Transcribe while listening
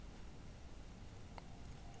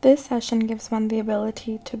This session gives one the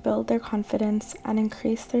ability to build their confidence and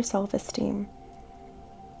increase their self-esteem.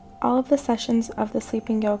 All of the sessions of the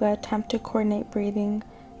sleeping yoga attempt to coordinate breathing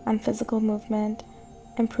and physical movement,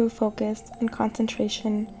 improve focus and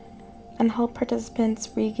concentration, and help participants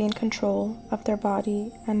regain control of their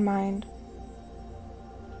body and mind.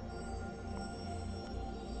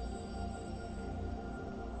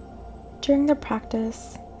 During the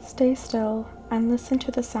practice, stay still and listen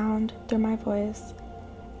to the sound through my voice,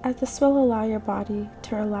 as this will allow your body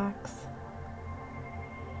to relax.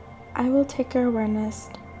 I will take your awareness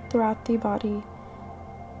throughout the body.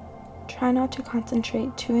 Try not to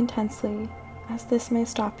concentrate too intensely, as this may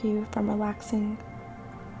stop you from relaxing.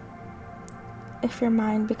 If your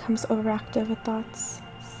mind becomes overactive with thoughts,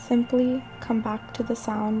 simply come back to the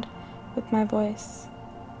sound with my voice.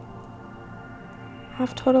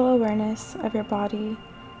 Have total awareness of your body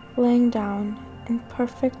laying down in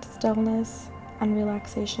perfect stillness and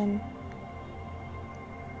relaxation.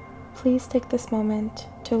 Please take this moment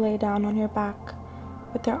to lay down on your back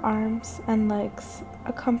with your arms and legs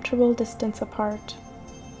a comfortable distance apart.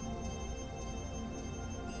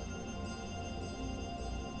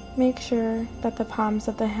 Make sure that the palms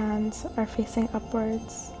of the hands are facing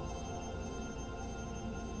upwards.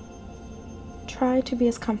 Try to be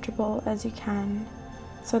as comfortable as you can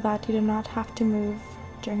so that you do not have to move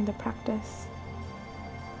during the practice.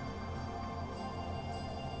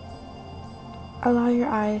 Allow your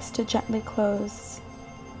eyes to gently close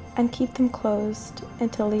and keep them closed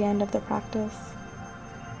until the end of the practice.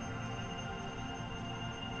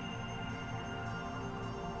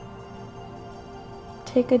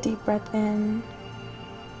 Take a deep breath in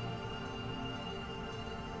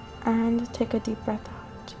and take a deep breath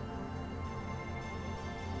out.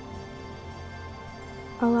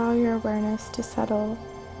 Allow your awareness to settle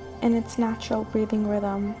in its natural breathing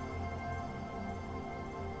rhythm.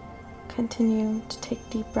 Continue to take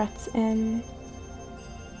deep breaths in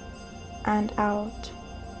and out.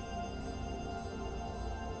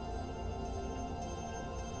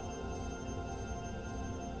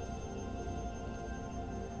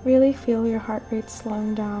 Really feel your heart rate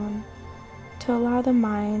slowing down to allow the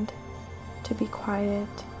mind to be quiet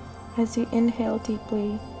as you inhale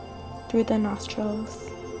deeply through the nostrils.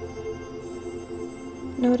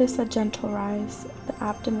 Notice a gentle rise of the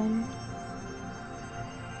abdomen.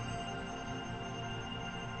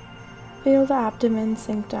 Feel the abdomen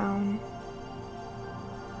sink down.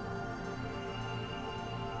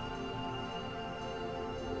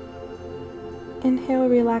 Inhale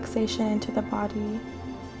relaxation into the body.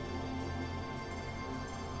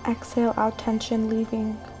 Exhale out tension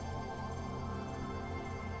leaving.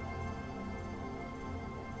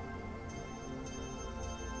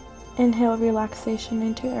 Inhale relaxation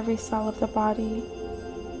into every cell of the body.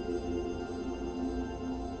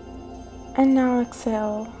 And now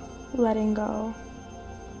exhale, letting go,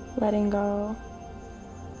 letting go,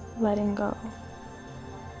 letting go.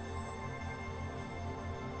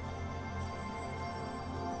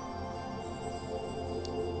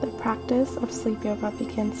 The practice of sleep yoga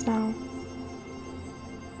begins now.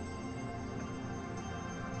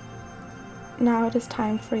 Now it is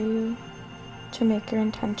time for you to make your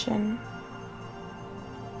intention,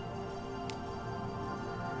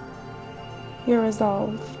 your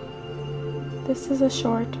resolve. This is a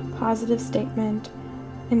short, positive statement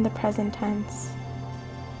in the present tense.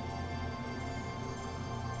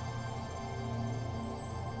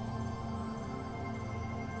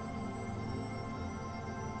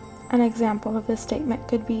 An example of this statement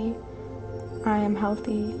could be, I am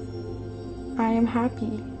healthy, I am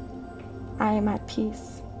happy, I am at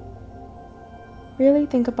peace. Really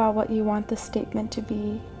think about what you want this statement to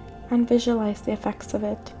be and visualize the effects of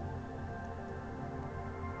it.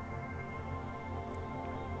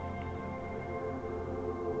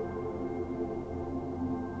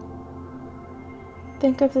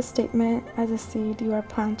 Think of the statement as a seed you are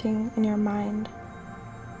planting in your mind.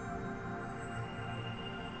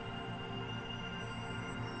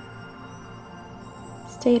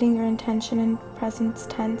 Stating your intention in present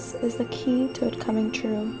tense is the key to it coming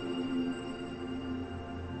true.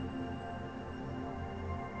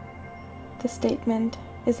 The statement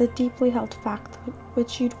is a deeply held fact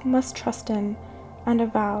which you must trust in and a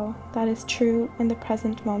vow that is true in the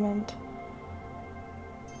present moment.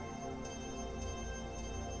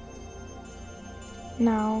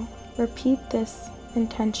 Now, repeat this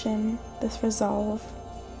intention, this resolve,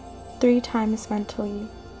 3 times mentally,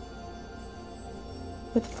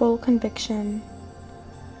 with full conviction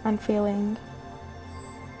and feeling,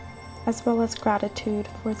 as well as gratitude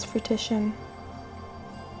for its fruition.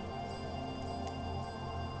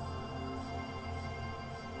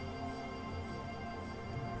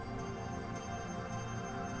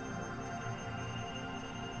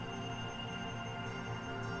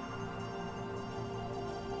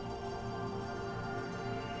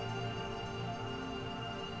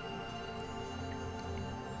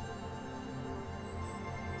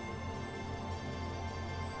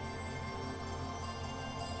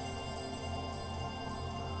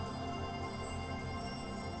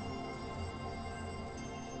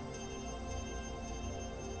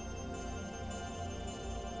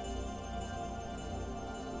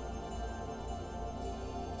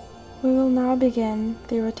 We will now begin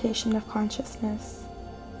the rotation of consciousness.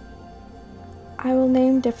 I will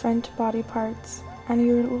name different body parts, and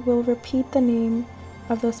you will repeat the name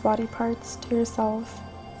of those body parts to yourself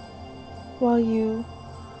while you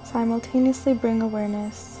simultaneously bring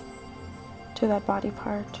awareness to that body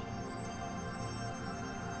part.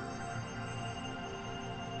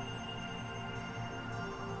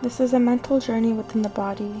 This is a mental journey within the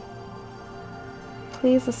body.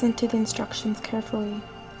 Please listen to the instructions carefully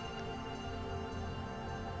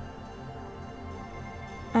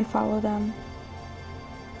and follow them.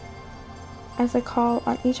 As I call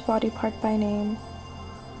on each body part by name,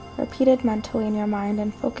 repeat it mentally in your mind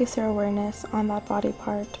and focus your awareness on that body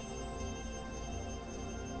part.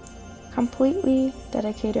 Completely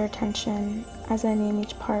dedicate your attention as I name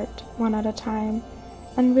each part one at a time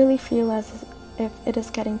and really feel as if it is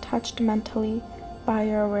getting touched mentally by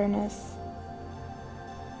your awareness.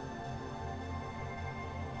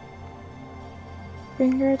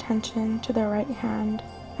 Bring your attention to the right hand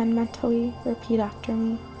and mentally repeat after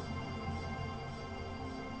me.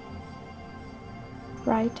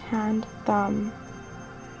 Right hand thumb,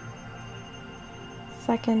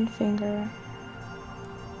 second finger,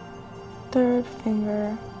 third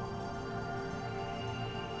finger,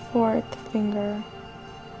 fourth finger,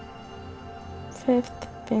 fifth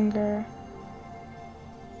finger,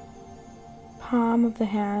 palm of the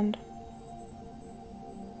hand,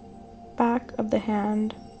 back of the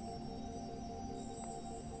hand,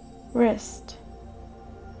 wrist,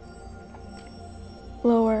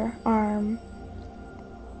 lower arm,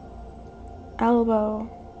 elbow,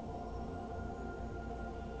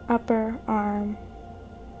 upper arm,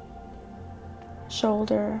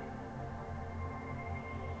 shoulder,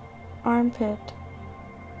 armpit,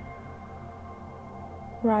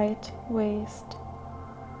 right waist,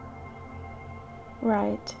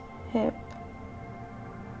 right hip,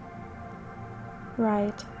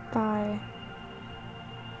 right thigh,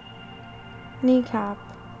 kneecap,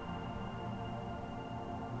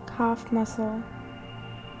 calf muscle,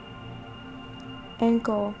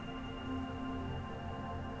 ankle,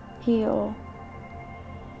 heel,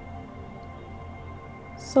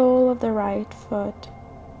 sole of the right foot,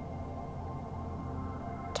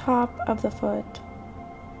 top of the foot,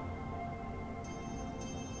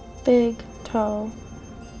 big toe,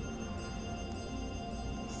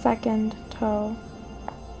 second toe,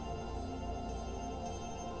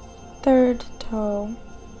 third toe,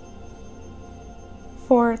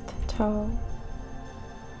 fourth toe,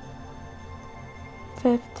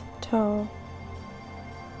 fifth toe.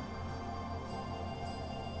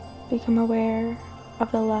 Become aware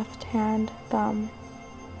of the left hand thumb,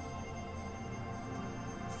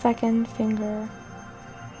 second finger,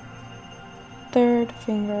 third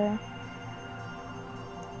finger,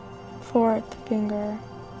 fourth finger,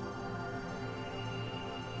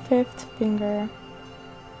 fifth finger,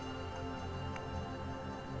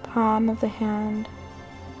 palm of the hand,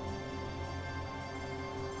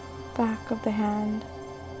 back of the hand,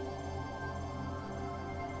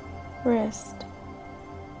 wrist,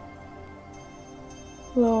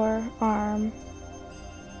 lower arm,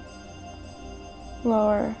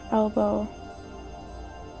 lower elbow,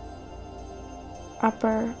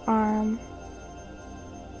 upper arm,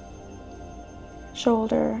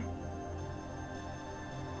 shoulder,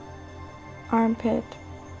 armpit,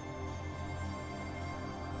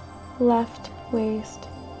 left waist,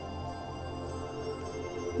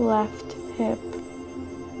 left hip,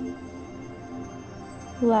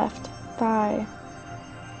 left thigh,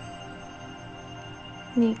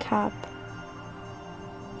 kneecap,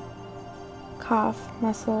 calf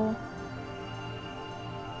muscle,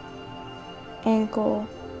 ankle,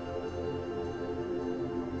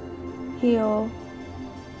 heel,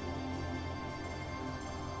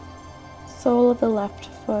 sole of the left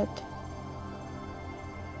foot,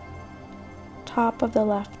 top of the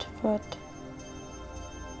left foot,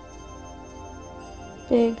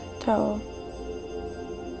 big toe,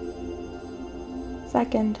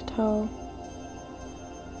 second toe,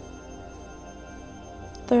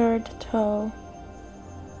 third toe,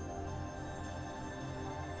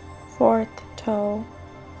 fourth toe,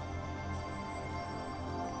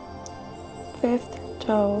 fifth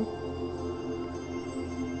toe.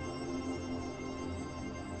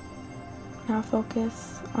 Now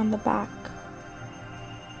focus on the back.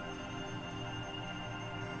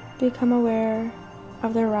 Become aware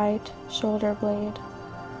of the right shoulder blade,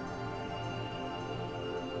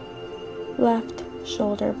 left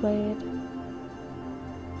shoulder blade,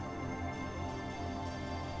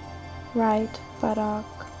 right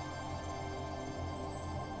buttock,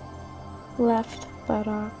 left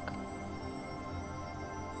buttock,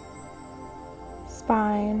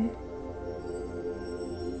 spine,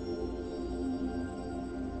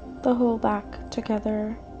 the whole back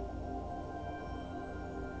together,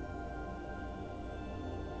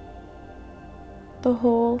 the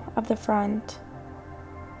whole of the front,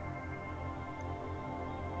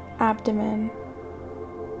 abdomen,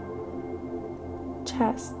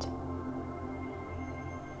 chest,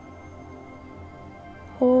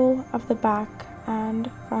 whole of the back and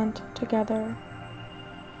front together,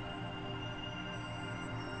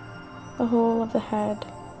 the whole of the head,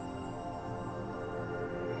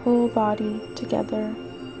 whole body together,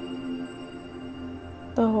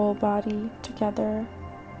 the whole body together,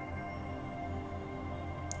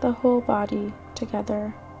 the whole body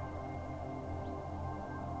together.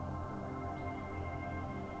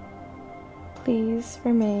 Please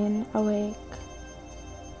remain awake.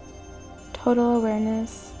 Total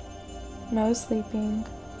awareness, no sleeping,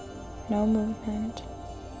 no movement.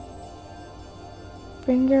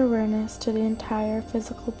 Bring your awareness to the entire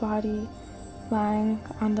physical body lying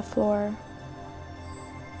on the floor.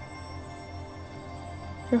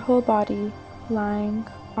 Your whole body lying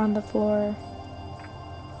on the floor.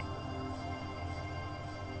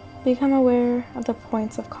 Become aware of the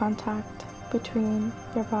points of contact between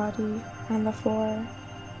your body and the floor.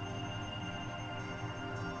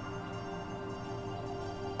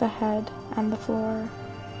 The head and the floor.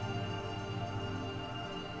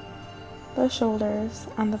 The shoulders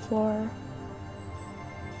and the floor.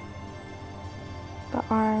 The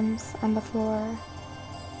arms and the floor.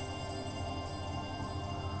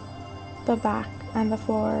 The back and the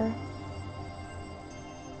floor.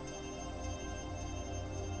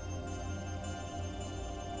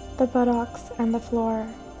 The buttocks and the floor.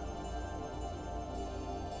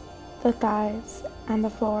 The thighs and the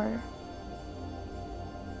floor.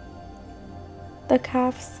 The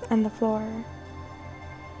calves and the floor.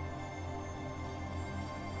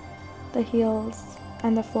 The heels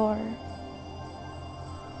and the floor.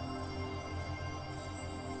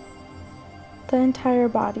 The entire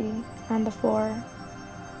body and the floor.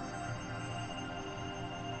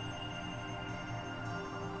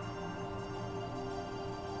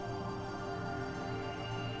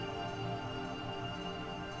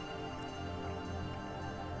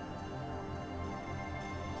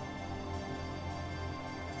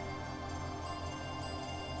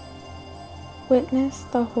 Witness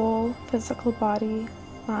the whole physical body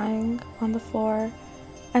lying on the floor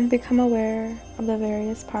and become aware of the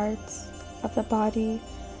various parts of the body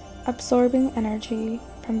absorbing energy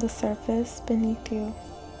from the surface beneath you.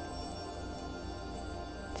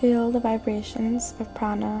 Feel the vibrations of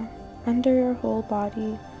prana under your whole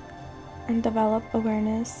body and develop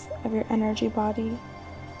awareness of your energy body,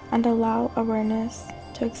 and allow awareness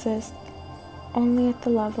to exist only at the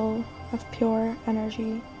level of pure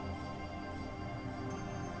energy.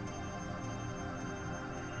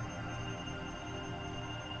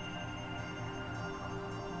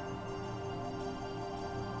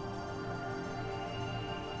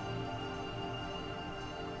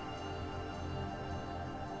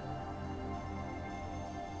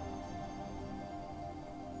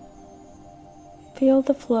 Feel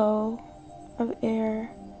the flow of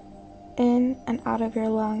air in and out of your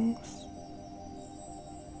lungs.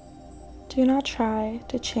 Do not try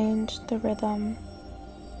to change the rhythm.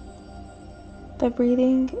 The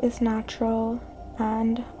breathing is natural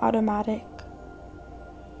and automatic.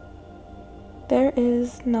 There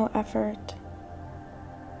is no effort.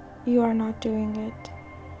 You are not doing it.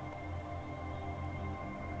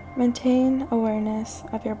 Maintain awareness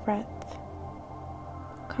of your breath.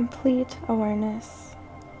 Complete awareness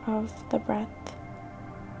of the breath.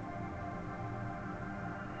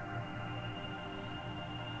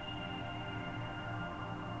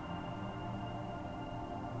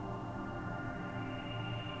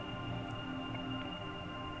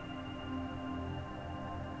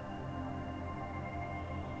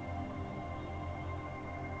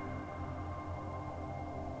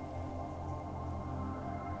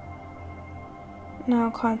 Now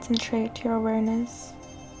concentrate your awareness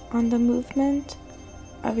on the movement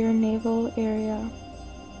of your navel area.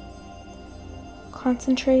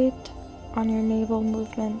 Concentrate on your navel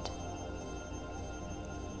movement.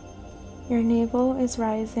 Your navel is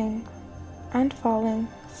rising and falling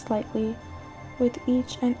slightly with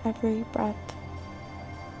each and every breath.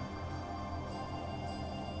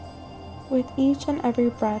 With each and every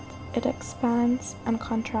breath, it expands and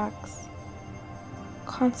contracts.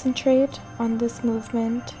 Concentrate on this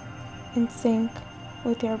movement in sync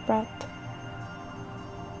with your breath.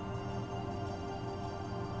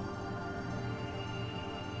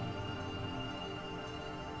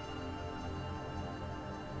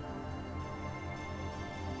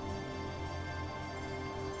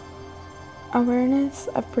 Awareness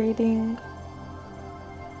of breathing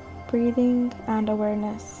and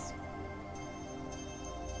awareness.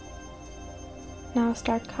 Now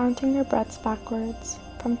start counting your breaths backwards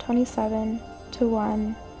from 27 to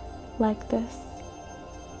 1 like this.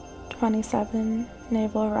 27,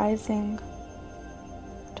 navel rising.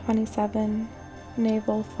 27,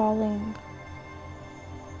 navel falling.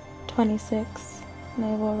 26,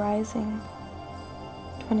 navel rising.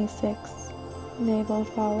 26, navel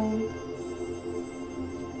falling.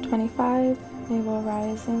 25, navel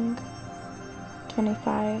rising.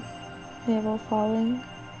 25, navel falling,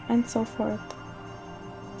 and so forth.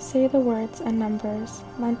 Say the words and numbers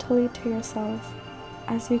mentally to yourself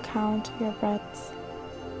as you count your breaths.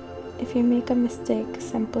 If you make a mistake,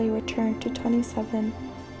 simply return to 27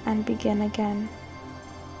 and begin again.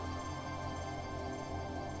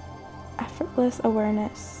 Effortless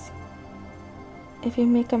awareness. If you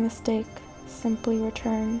make a mistake, simply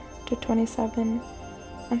return to 27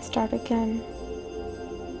 and start again.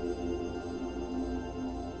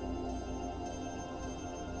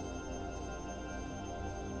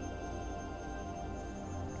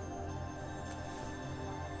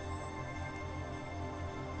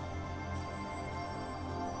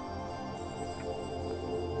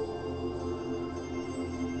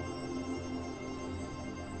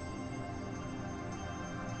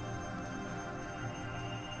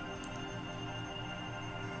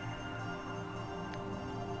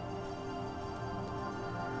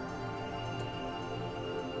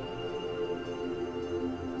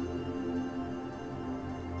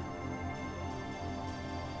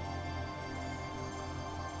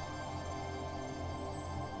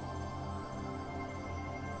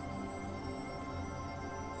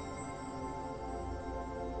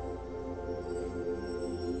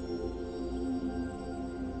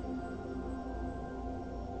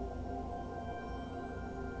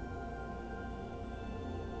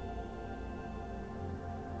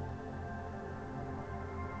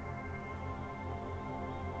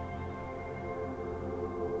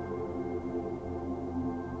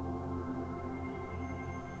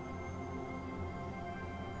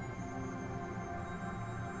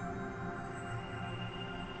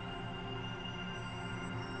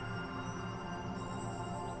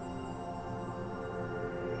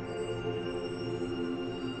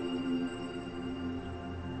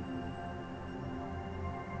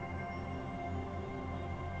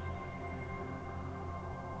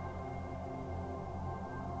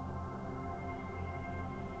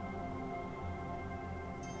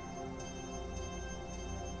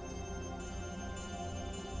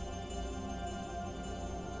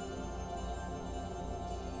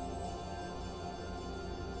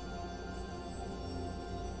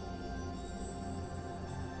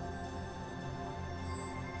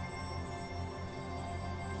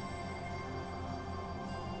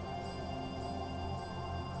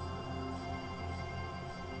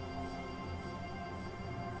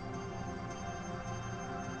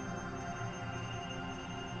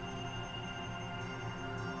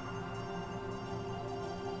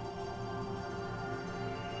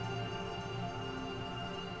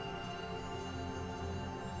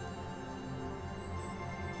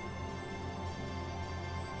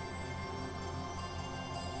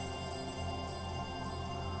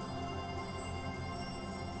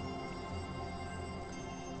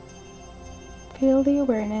 Feel the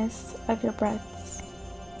awareness of your breaths.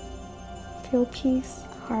 Feel peace,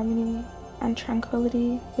 harmony, and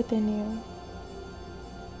tranquility within you.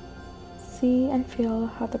 See and feel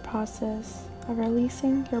how the process of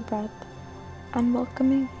releasing your breath and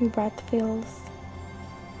welcoming new breath feels.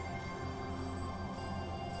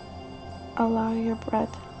 Allow your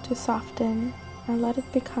breath to soften and let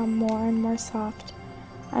it become more and more soft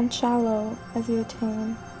and shallow as you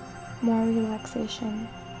attain more relaxation.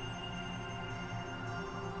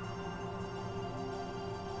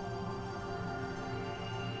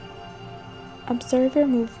 Observe your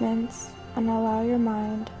movements and allow your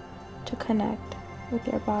mind to connect with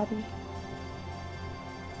your body.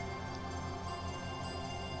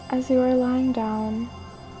 As you are lying down,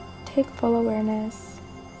 take full awareness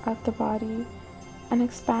of the body and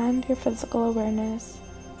expand your physical awareness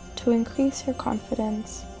to increase your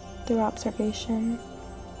confidence through observation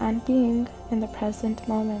and being in the present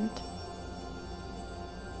moment.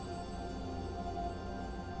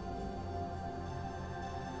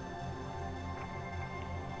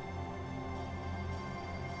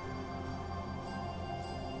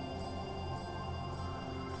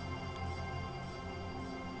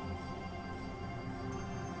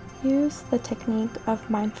 Use the technique of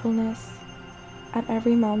mindfulness at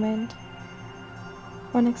every moment.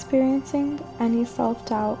 When experiencing any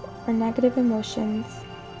self-doubt or negative emotions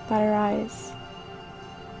that arise.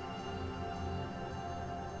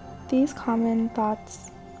 These common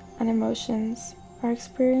thoughts and emotions are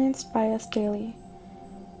experienced by us daily,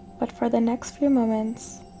 but for the next few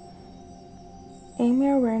moments, aim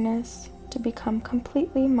your awareness to become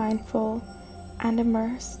completely mindful and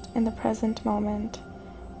immersed in the present moment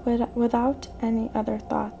without any other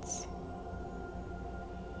thoughts.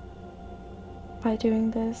 By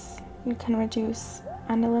doing this, you can reduce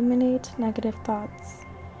and eliminate negative thoughts.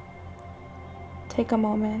 Take a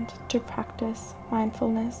moment to practice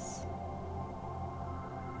mindfulness.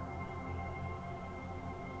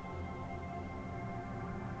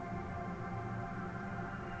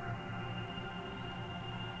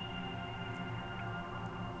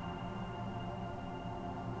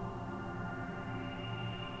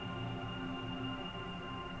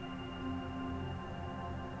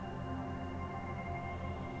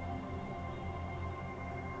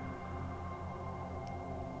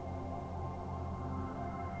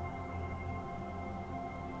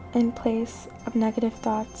 In place of negative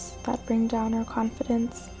thoughts that bring down our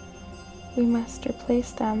confidence, we must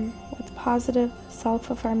replace them with positive,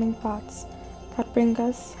 self-affirming thoughts that bring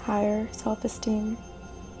us higher self-esteem.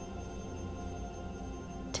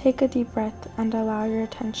 Take a deep breath and allow your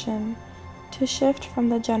attention to shift from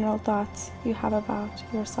the general thoughts you have about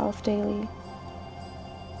yourself daily.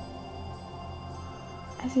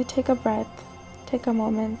 As you take a breath, take a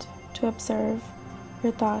moment to observe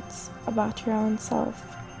your thoughts about your own self.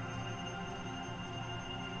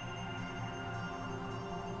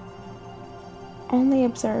 Only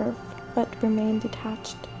observe, but remain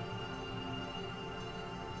detached.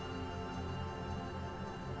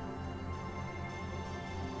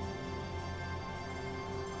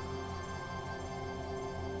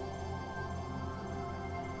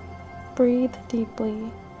 Breathe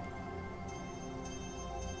deeply.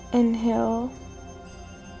 Inhale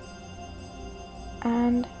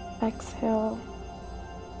and exhale.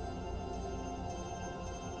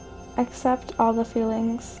 Accept all the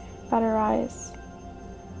feelings that arise.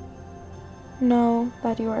 Know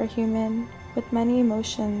that you are human with many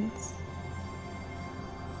emotions.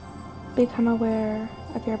 Become aware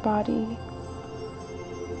of your body,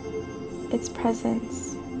 its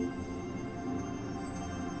presence.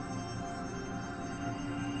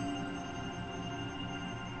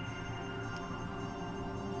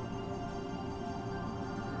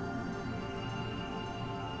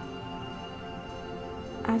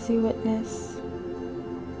 As you witness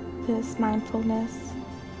this mindfulness,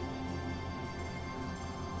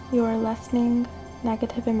 you are lessening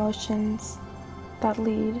negative emotions that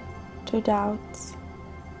lead to doubts.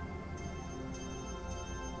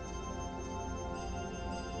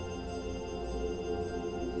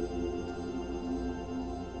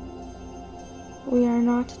 We are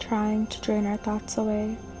not trying to drain our thoughts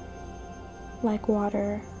away like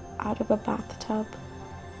water out of a bathtub.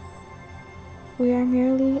 We are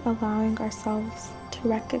merely allowing ourselves to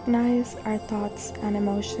recognize our thoughts and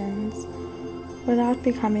emotions without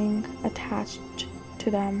becoming attached to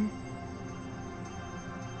them.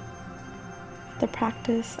 The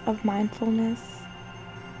practice of mindfulness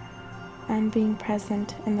and being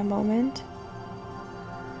present in the moment,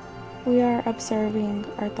 we are observing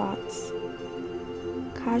our thoughts,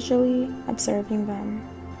 casually observing them,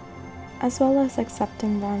 as well as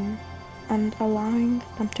accepting them and allowing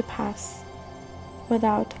them to pass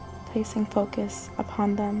without placing focus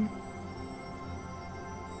upon them.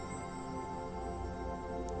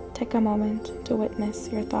 Take a moment to witness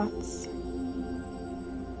your thoughts.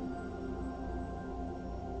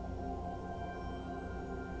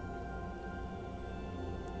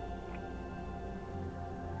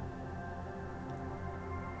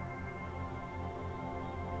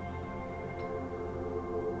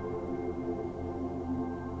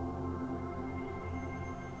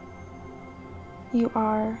 You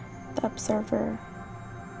are the observer.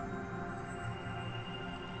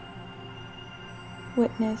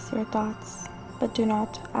 Witness your thoughts, but do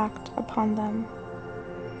not act upon them.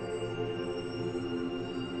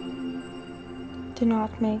 Do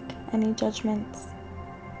not make any judgments.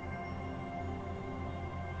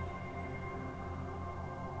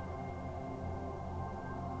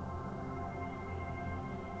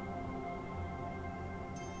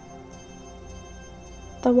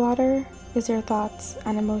 The water is your thoughts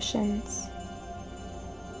and emotions.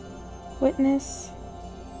 Witness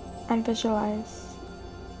and visualize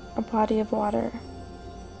a body of water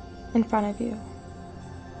in front of you.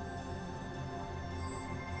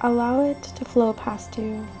 Allow it to flow past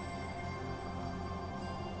you.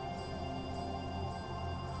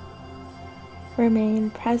 Remain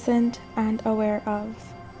present and aware of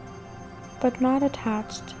but not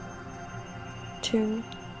attached to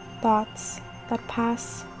thoughts that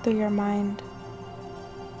pass through your mind.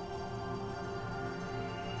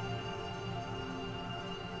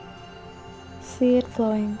 See it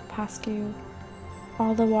flowing past you,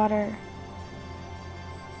 all the water.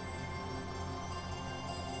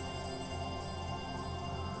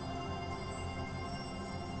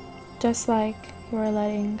 Just like you are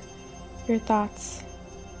letting your thoughts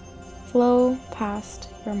flow past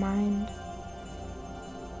your mind.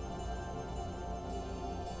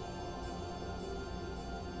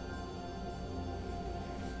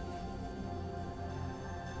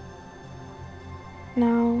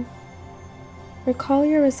 Now, recall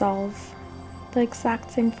your resolve, the exact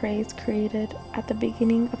same phrase created at the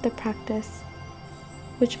beginning of the practice,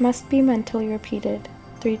 which must be mentally repeated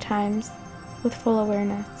 3 times with full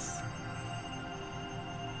awareness.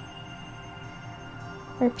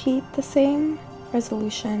 Repeat the same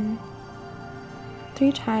resolution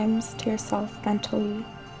 3 times to yourself mentally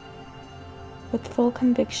with full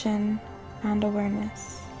conviction and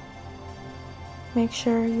awareness. Make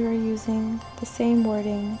sure you are using the same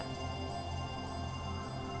wording.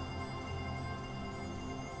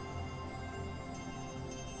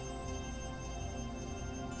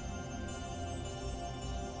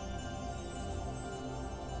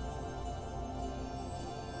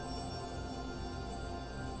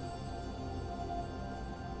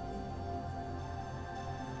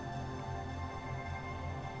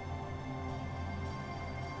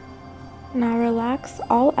 Now relax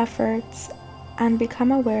all efforts and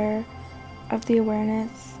become aware of the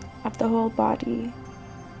awareness of the whole body.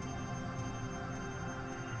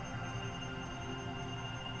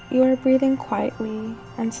 You are breathing quietly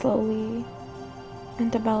and slowly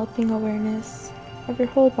and developing awareness of your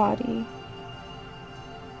whole body.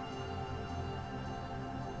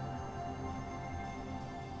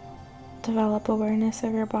 Develop awareness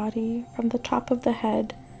of your body from the top of the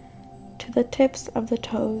head to the tips of the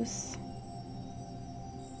toes.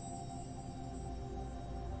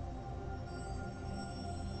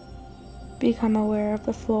 Become aware of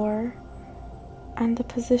the floor and the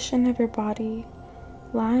position of your body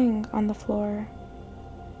lying on the floor.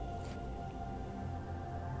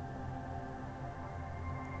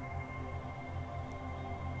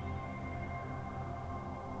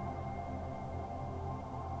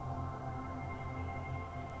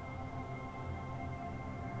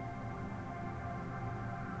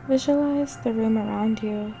 Visualize the room around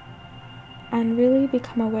you and really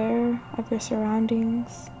become aware of your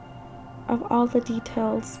surroundings, of all the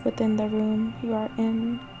details within the room you are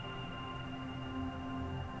in.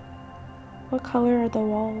 What color are the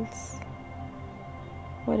walls?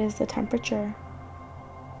 What is the temperature?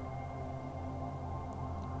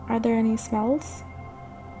 Are there any smells?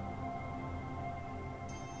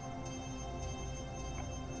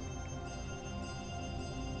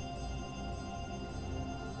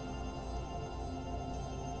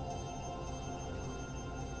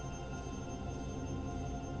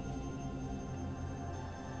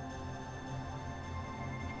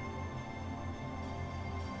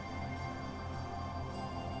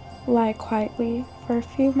 Lie quietly for a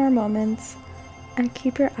few more moments and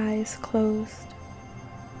keep your eyes closed.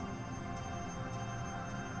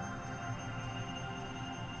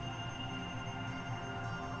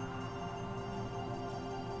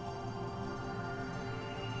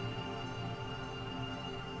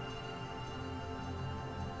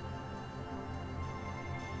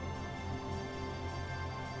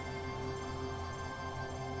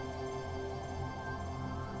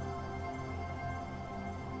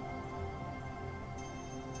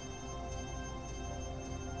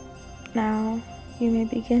 Now, you may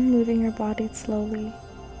begin moving your body slowly.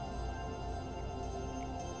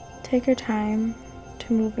 Take your time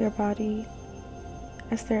to move your body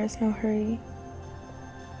as there is no hurry.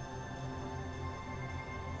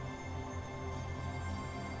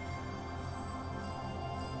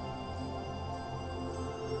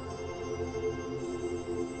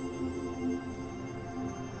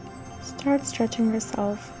 Start stretching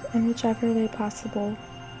yourself in whichever way possible.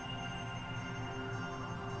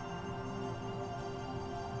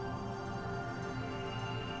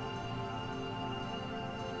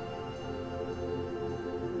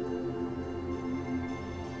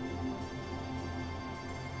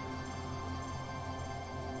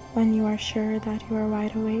 When you are sure that you are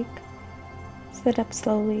wide awake, sit up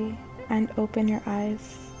slowly and open your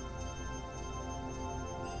eyes.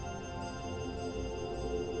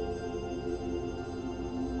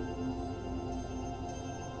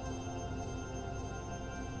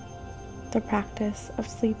 The practice of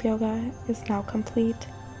sleep yoga is now complete.